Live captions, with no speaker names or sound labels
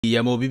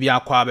Yamo Bibia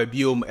Quaba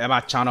Bium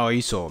Emma channel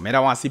iso.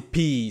 Meda want see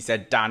peace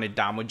at Dan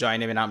Damo join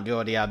me and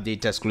build the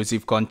update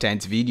exclusive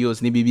content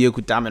videos. Nibi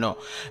Kutamino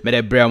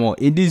Meda Bremo.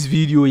 In this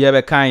video, you have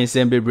a kind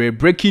of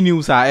breaking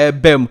news a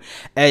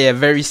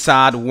very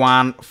sad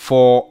one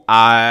for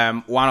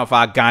one of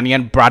our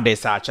Ghanaian brothers,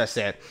 such as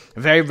said.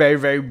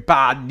 Very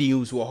bad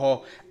news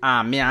wo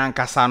me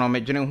ankasa no me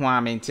dwene ho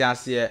a me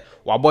ntiase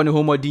wabone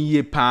homodin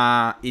ye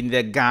pa in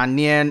the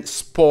Ghanaian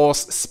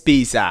sports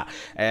space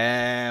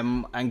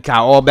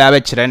anka oba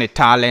be kire ne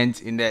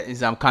talent in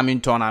some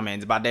coming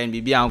tournaments, but then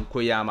bibi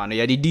ankoya ma no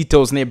ye the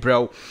details ne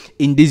bro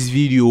in this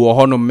video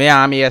wo no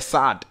me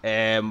sad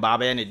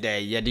baba ne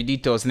day ye the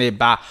details ne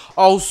ba.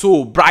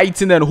 Also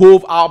Brighton and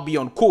Hove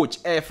Albion coach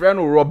friend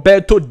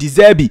Roberto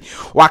Dizebi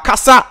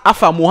wakasa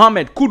afa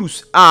Mohamed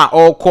Kudus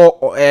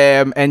oko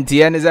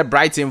NTN is a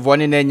Brighton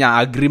vonning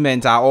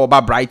agreement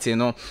over Brighton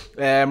no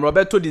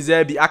Roberto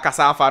Dizebi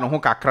akasa afa no ho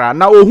kakra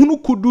na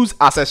ohunu Kudus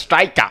as a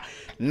striker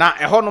na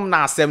ehonum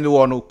na assembly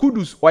wono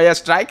Kudus oye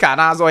striker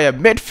na as oye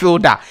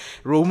midfielder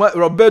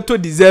Roberto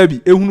Dizebi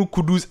ehunu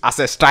Kudus as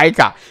a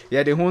striker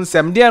ye de ho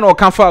nsem de na o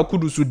kan fa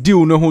Kudus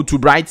deal no ho to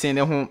Brighton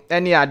ne ho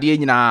ene ade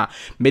nyina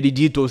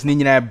mediditos ni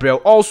nyina brel.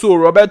 Also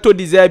Roberto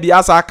Dizebi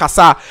asa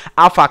akasa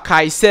afa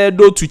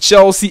Caicedo to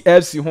Chelsea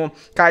FC ho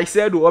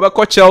Caicedo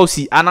obeko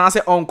Chelsea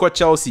anase onko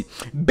Chelsea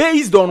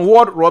based on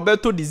what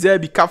Roberto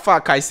Dizebi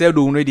kafa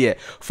Caicedo no there.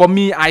 For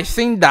me, I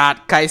think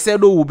that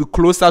Caicedo will be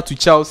closer to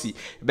Chelsea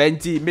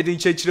benti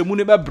chiremu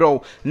ne be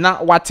bro na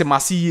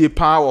watemasi ye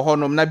pa wo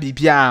honom na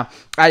bibia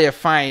aye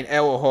fine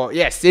wo ho.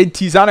 Yes,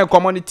 it is an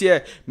community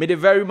made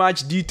very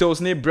much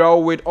details ne bro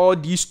with all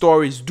these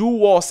stories. Do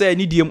what say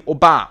ni dem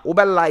oba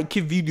like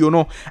video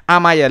no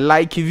ama ye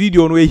like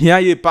video no here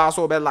ye pass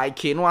oba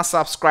like no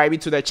subscribe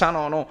to the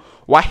channel no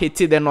wa hit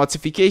the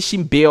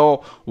notification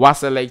bell was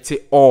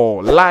selected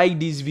all. Like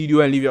this video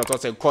and leave your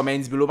thoughts and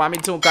comments below. Mami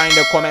tunka in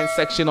the comment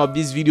section of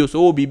this video.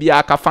 So bibi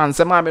aka fans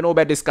mami no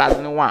be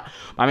discussing one.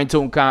 Mami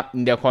tunka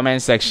in the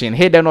comment section.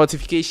 Hit the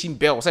notification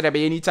bell so that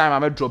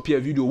anytime I drop a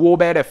video, we'll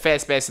be the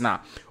first person now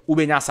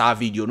ubenya sa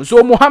video.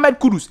 So Mohamed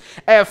Kudus,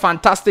 a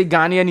fantastic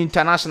Ghanaian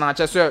international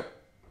just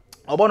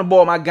obon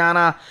ball ma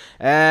Ghana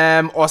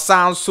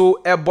osanso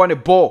e bone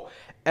ball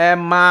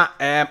ma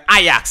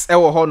Ajax e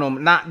wo honom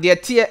na de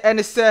tie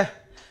ene se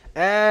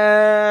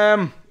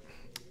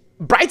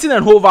Brighton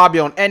and Hove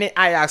Albion any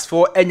Ajax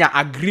for any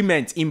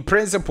agreement in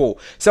principle.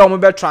 So we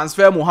be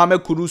transfer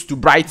Mohamed Kudus to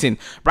Brighton.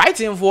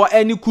 Brighton for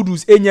any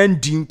Kudus any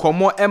ndin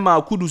komo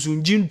Emma Kudus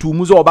njin to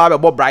muzo oba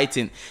be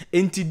Brighton.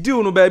 Enti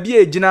deal no be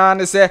e gina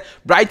ne say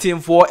Brighton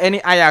for any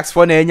Ajax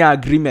for any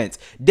agreement.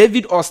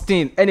 David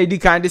Austin any di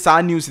kind this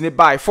news ne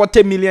buy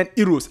 40 million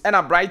euros and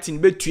a Brighton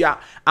betua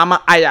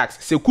ama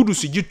Ajax. Se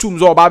Kudus ji tum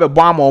zo oba be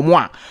bo ama omo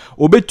a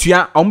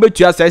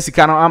obetua say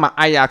sika no ama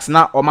Ajax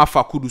na oma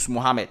fa Kudus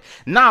Mohamed.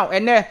 Now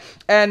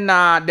and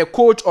the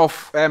coach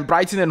of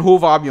Brighton and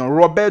Hove Albion,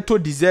 Roberto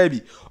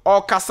Dizebi,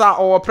 or kasa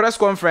or press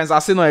conference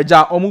as no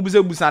eja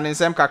omubuze busa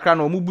nsem kakra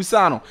no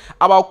omubusa no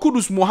about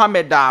Kudus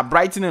Mohamed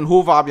Brighton and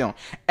Hove Albion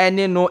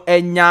ene no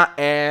enya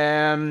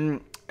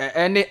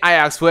any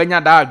Ajax for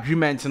enya that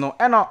agreement no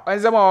eno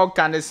enzema o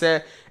kan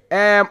say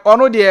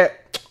ono de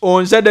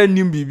on said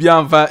nim bibia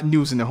anfa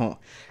news ne ho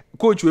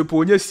coach we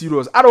ponye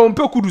serious I don't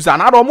pe Kudus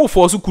and I don't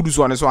force Kudus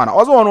on so na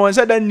ozo ono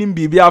said nim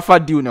bibia afa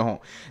deal ne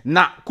ho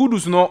na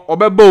Kudus no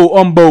obebo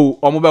ombo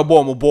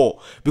omobebo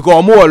because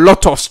omo a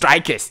lot of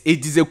strikers.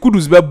 It is a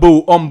Kudus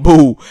bebo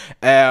ombo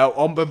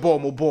ombebo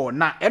omobo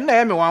na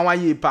eme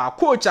wan ye pa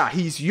coach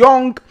he's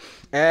young.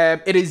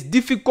 It is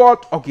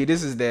difficult. Okay,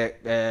 this is the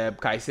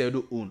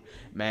Caicedo own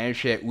man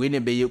share we ne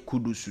be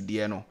Kudus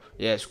die no.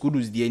 Yes,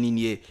 Kudus die ni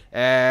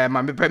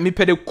me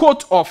pe the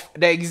quote of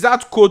the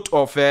exact quote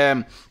of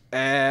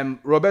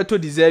Roberto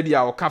Dizebi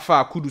or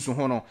Kafa Kudus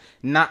hono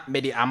na me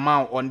the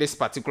amount on this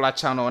particular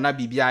channel na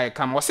BBI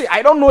come or say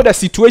I don't know the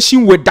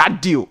situation with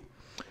that deal.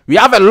 We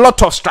have a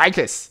lot of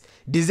strikers.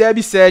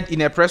 Dizebi said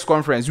in a press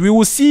conference, we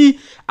will see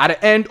at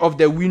the end of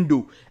the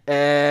window.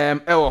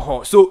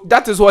 So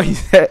that is what he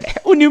said.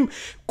 Unim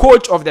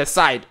coach of the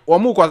side.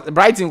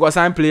 Brighton was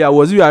sign player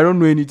was you. I don't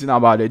know anything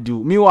about the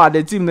deal. Meanwhile,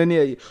 the team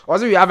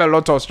also we have a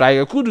lot of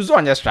strikers. Kudus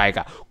on your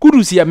striker.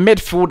 Kudus here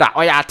midfielder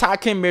or your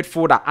attacking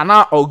midfielder and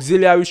now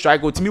auxiliary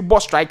striker. To me,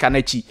 boss striker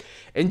nechi.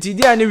 And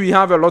today we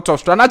have a lot of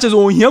strikers. Not just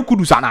on here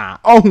Kudus ana.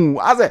 Oh,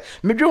 as a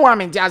me dream one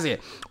mean just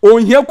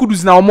on here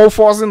Kudus now more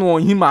forcing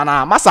on him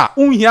ana. Masa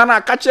here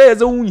na catch as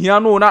here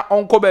no na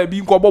uncle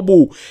baby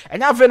bobo.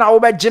 And you have na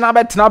over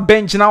Jenabet na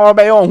bench na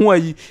over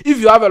on if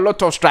you have a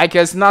lot of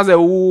strikers na ze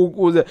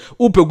upe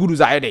Kudus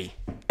aide.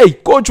 Hey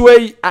coach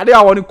way ade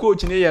I want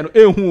coach ne ye no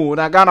ehu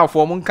na Ghana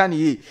for mun kan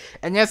ye.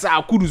 And yes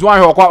Kudus wan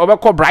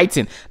obeko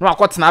Brighton na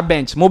akot na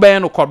bench mo be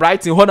no ko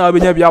Brighton ho na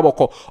obenya bia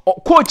boko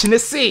coach ne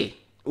say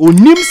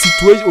onim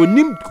situation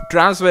onim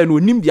transfer no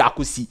onim dia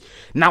akosi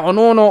na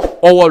ono no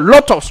or a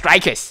lot of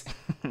strikers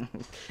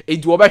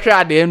it will be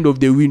at the end of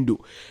the window.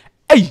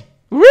 Hey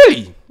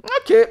really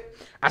okay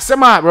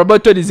Asema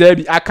Roberto De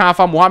Zerbi aka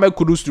fa Mohamed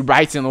Kudus to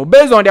Brighton.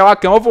 Based on their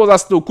work, can offer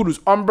us still Kudus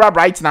Umbra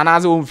Brighton and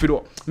as on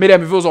fido. Made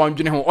them feel so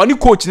on only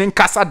coaching in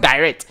Casa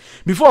direct.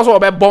 Before so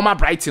be bomber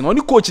Brighton,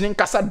 only coaching in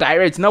Casa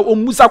direct. Now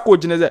Musa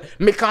coaching is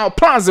make our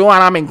plans the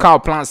one I mean our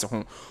plans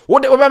home.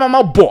 What the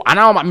mama ball and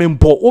now my main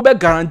ball over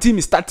guarantee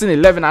me starting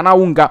 11 and I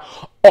won't go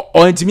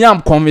or into me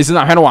I'm convincing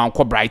I don't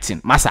want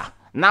Brighton. Massa.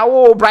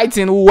 Now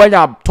Brighton who when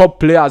your top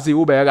players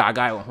who be a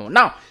guy on home.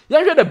 Now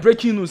you hear the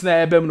breaking news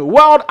now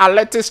World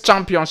Athletics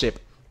Championship.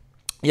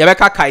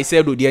 Yebeka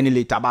Caicedo the any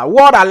later, but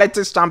World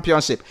Athletics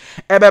Championship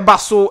ebeba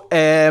so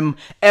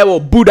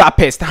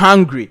Budapest,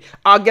 Hungary,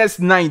 August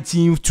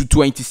 19th to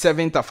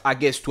 27th of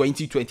August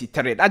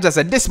 2023. That just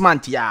said this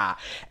month, yeah.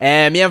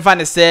 Me and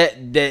Vanessa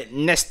said the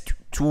next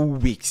 2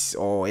 weeks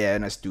or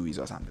next 2 weeks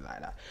or something like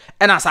that.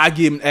 And as I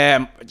game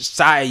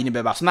say in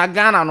beba so na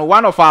Ghana no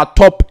one of our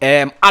top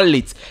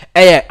athletes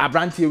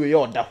Abranti we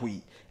all that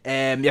we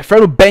your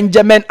friend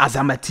Benjamin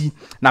Azamati.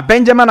 Now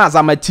Benjamin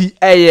Azamati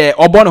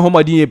obon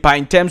homodin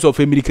in terms of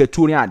America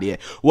touring there.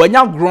 When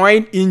you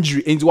groin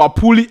injury into a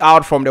pulling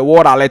out from the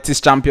World Athletics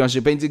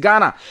Championship in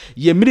Ghana,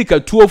 ye America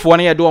tour for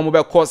 1 year do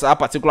mobile course a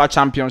particular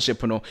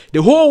championship no.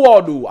 The whole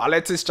world do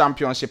Athletics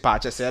Championship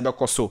just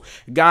so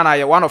Ghana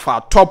is one of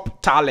our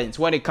top talents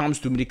when it comes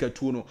to America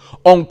tour no.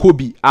 On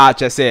Kobe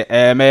just say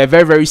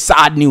very very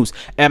sad news.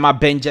 Emma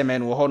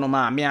Benjamin wo hono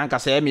ma me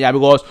anka say me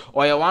because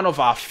or one of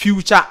our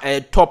future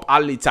top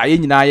athletes. I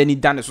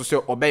need done so say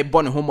obey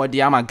born home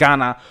the ama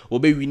Ghana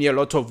obey win a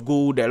lot of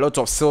gold, a lot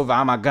of silver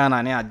ama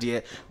Ghana near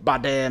there.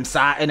 But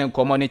sir any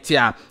community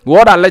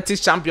World Athletics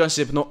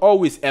Championship no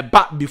always a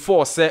back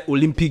before say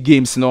Olympic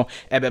Games no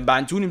ebe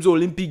bantu nim so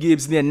Olympic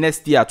Games near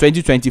next year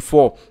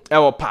 2024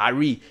 or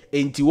Paris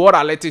into World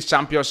Athletics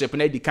Championship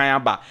na di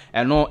kan ba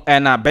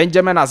and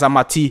Benjamin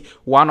Azamati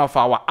one of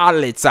our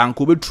athletes and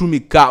Kobe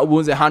Trumika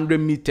wins 100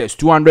 meters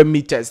 200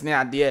 meters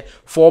near there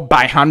 4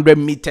 by 100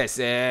 meters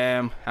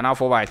and now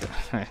 4 by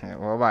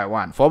 4 by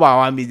 1 4 by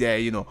 1 meter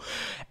you know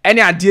any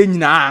idea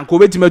nyina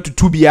Kobe to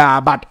 2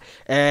 bia but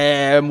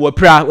we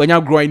pray when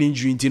you growing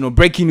injury you know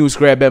breaking news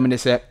grab me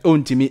say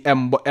ontimi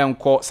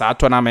enko sa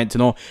tournament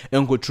no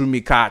enko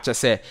Trumika just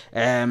say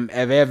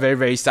very very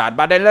very sad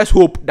but then let's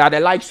hope that the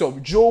likes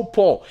of Joe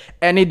Paul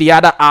any the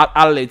other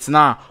athletes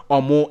now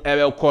omo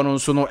ebe kono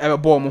so no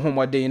ebe ball mo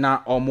homode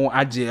na omo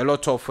age a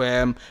lot of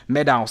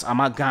medals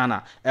ama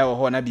Ghana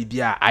ho na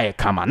bibia aye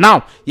kama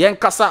now yen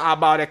kasa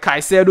about the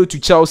Caicedo to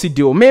Chelsea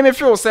deal me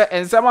feel say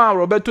ensema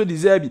Roberto De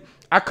Zerbi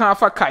aka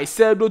fa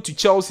Caicedo to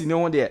Chelsea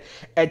no there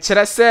e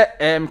kire say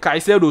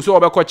Caicedo so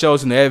obekọ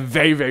Chelsea no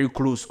very very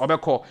close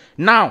obekọ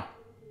now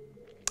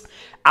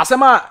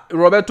asema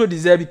Roberto De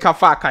Zerbi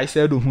kafa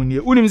Caicedo hunie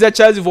unim ze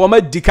Chelsea for ma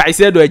di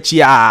Caicedo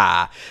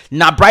achia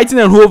na Brighton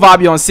and Hove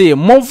Albion say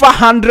monfa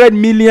 100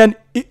 million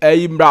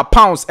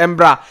pounds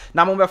embra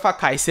na mo befa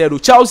Caicedo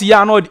Chelsea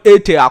ya no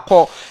 80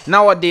 akọ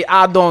now the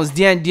add-ons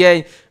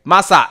there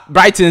Massa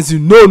Brighton's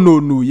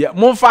no yeah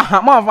monfa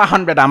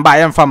 100 and buy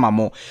em fama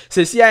mo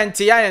say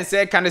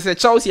say can say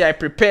Chelsea I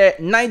prepare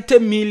 90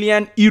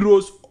 million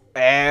euros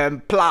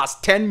plus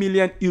 10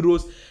 million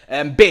euros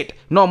bid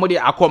no more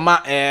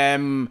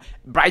akoma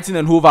Brighton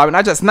and Hove Albion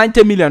not just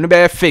 90 million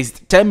be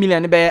fixed 10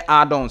 million be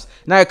add-ons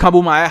now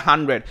kabu my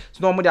 100 so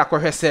no more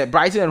akwa say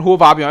Brighton and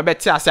Hove Albion be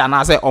tiase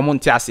and say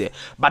omontiase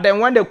but then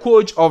when the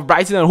coach of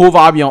Brighton and Hove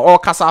Albion or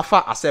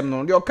Kasafa asem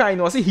no the kind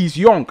you know say he's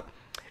young.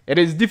 It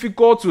is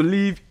difficult to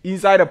live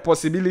inside the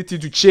possibility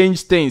to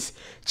change things,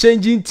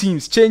 changing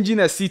teams, changing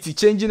a city,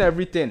 changing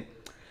everything.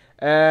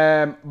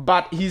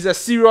 But he's a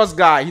serious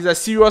guy. He's a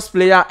serious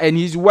player and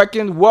he's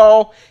working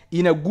well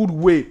in a good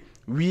way.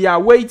 We are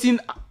waiting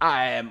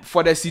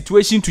for the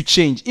situation to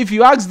change. If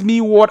you asked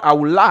me what I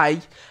would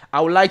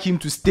like him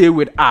to stay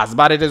with us.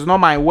 But it is not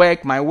my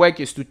work. My work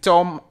is to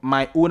tell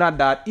my owner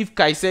that if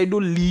Caicedo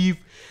leave,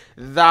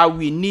 that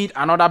we need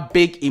another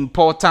big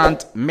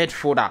important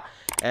midfielder.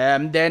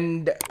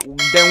 Then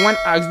when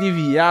asked if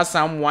he has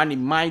someone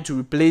in mind to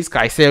replace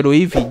Caicedo,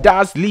 if he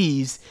does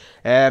leave,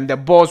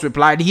 the boss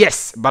replied,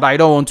 yes, but I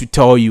don't want to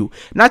tell you.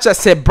 Not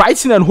just say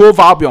Brighton and Hove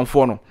Albion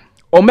for no.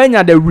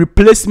 Omenya the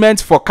replacement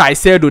for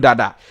Caicedo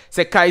dada.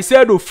 Say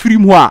Caicedo free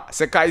moi,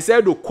 say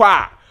Caicedo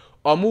kwa.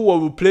 Omu wo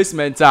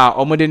replacement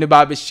omo de ne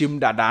ba be shim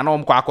dada na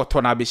omkwa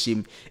akoto na be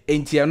shim.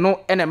 Enti no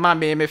ene ma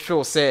me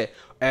feel say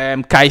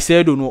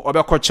Caicedo no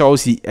obeko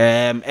Chelsea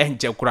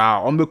enje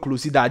kura ombe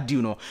close that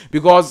deal no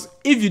because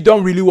if you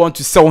don't really want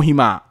to sell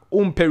him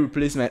pay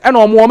replacement and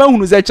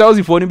hunu say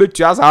Chelsea for ni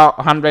betua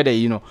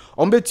 100 you know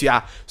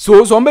betua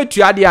so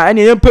betua dia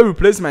and pay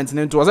replacement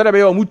no to say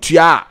be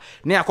tua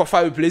na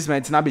akofa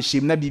replacement na be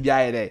shim na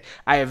bibia there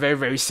I very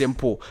very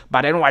simple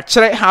but then what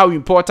check how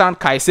important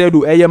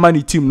Caicedo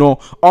man team no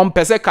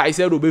pese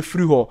Caicedo be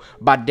free ho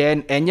but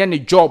then enye ne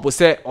job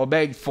say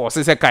obeg force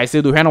say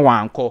Caicedo hen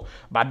wanko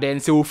but then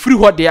say free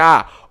ho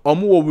there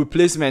omo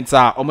replacements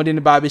are omo de ne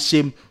ba be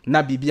shame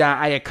na bibia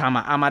aye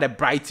kama ama the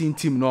Brighton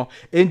team no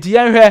enti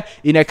yenhwe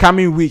in the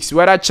coming weeks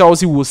whether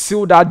Chelsea will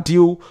seal that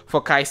deal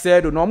for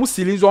Caicedo no omo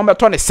ceilings omo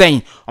beto ne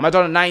 10 omo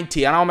beto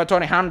 90 and omo beto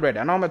 100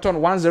 and omo beto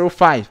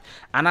 105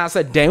 and I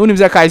said then unim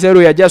say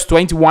Caicedo you just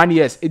 21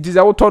 years it is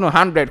a turn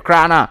 100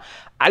 krana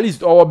at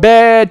least or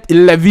bet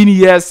 11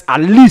 years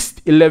at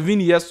least 11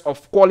 years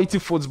of quality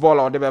football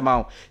or the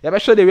amount you be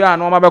sure the way I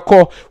know be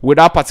call with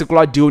that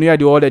particular deal near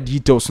the all the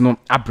details no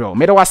abro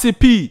me was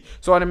CP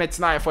so on the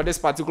tonight for this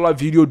particular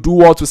video do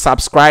well to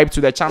subscribe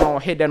to the channel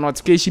hit the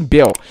notification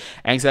bell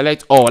and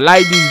select all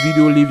like this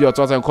video leave your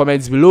thoughts and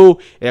comments below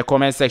in the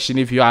comment section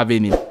if you have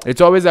any.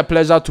 It's always a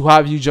pleasure to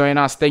have you join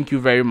us. Thank you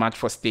very much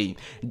for staying.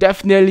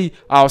 Definitely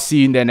I'll see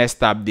you in the next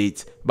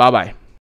update. Bye bye.